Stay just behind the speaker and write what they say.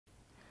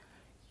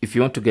If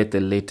you want to get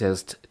the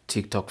latest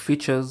TikTok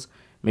features,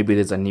 maybe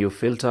there's a new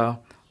filter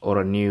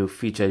or a new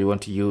feature you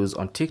want to use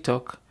on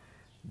TikTok,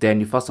 then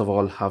you first of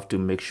all have to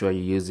make sure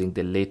you're using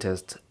the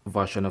latest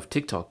version of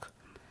TikTok.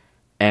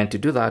 And to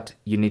do that,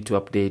 you need to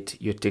update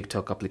your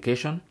TikTok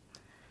application.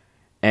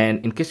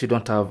 And in case you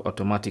don't have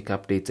automatic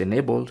updates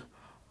enabled,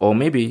 or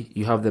maybe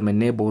you have them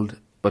enabled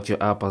but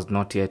your app has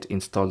not yet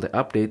installed the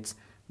updates,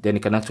 then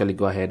you can actually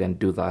go ahead and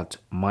do that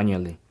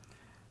manually.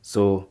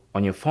 So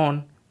on your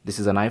phone, this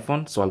is an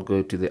iPhone, so I'll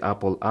go to the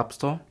Apple App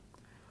Store.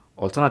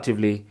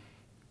 Alternatively,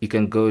 you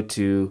can go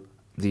to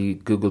the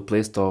Google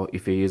Play Store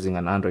if you're using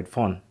an Android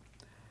phone.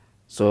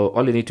 So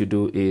all you need to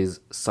do is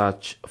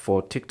search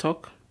for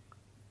TikTok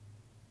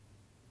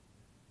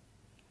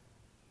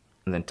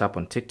and then tap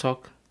on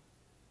TikTok,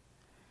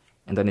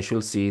 and then you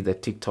should see the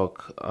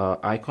TikTok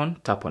icon.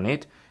 Tap on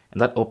it and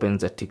that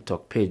opens a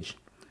TikTok page.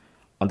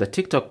 On the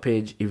TikTok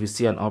page, if you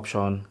see an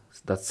option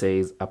that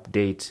says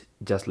update,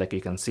 just like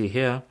you can see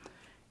here,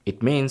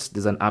 it means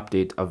there's an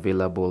update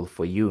available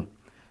for you.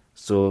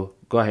 So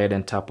go ahead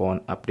and tap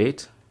on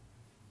update.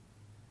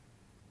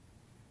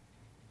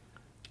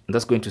 And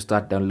that's going to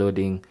start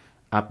downloading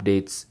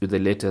updates with the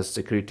latest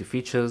security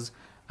features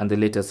and the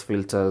latest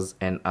filters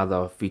and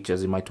other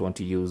features you might want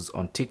to use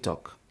on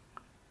TikTok.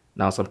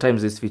 Now,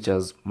 sometimes these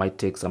features might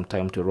take some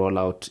time to roll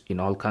out in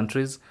all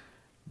countries,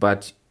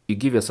 but you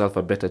give yourself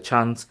a better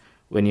chance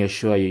when you're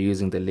sure you're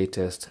using the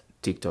latest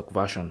TikTok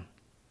version.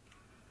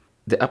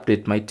 The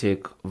update might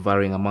take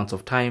varying amounts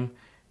of time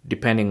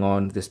depending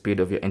on the speed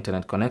of your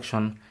internet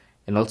connection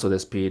and also the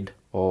speed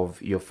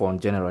of your phone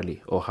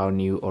generally, or how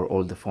new or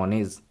old the phone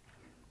is.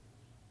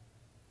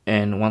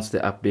 And once the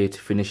update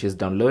finishes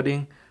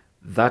downloading,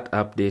 that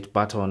update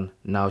button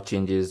now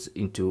changes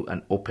into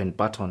an open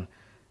button.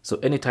 So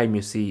anytime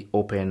you see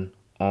open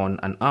on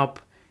an app,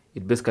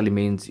 it basically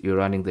means you're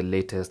running the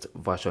latest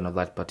version of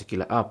that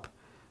particular app.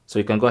 So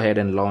you can go ahead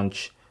and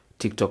launch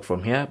TikTok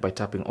from here by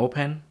tapping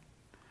open,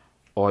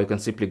 or you can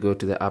simply go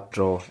to the app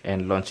drawer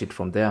and launch it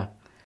from there.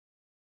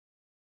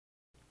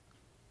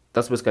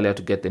 That's basically how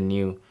to get the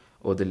new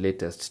or the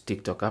latest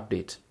TikTok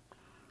update.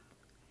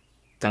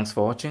 Thanks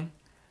for watching.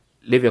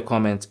 Leave your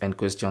comments and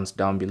questions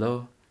down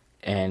below,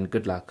 and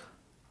good luck.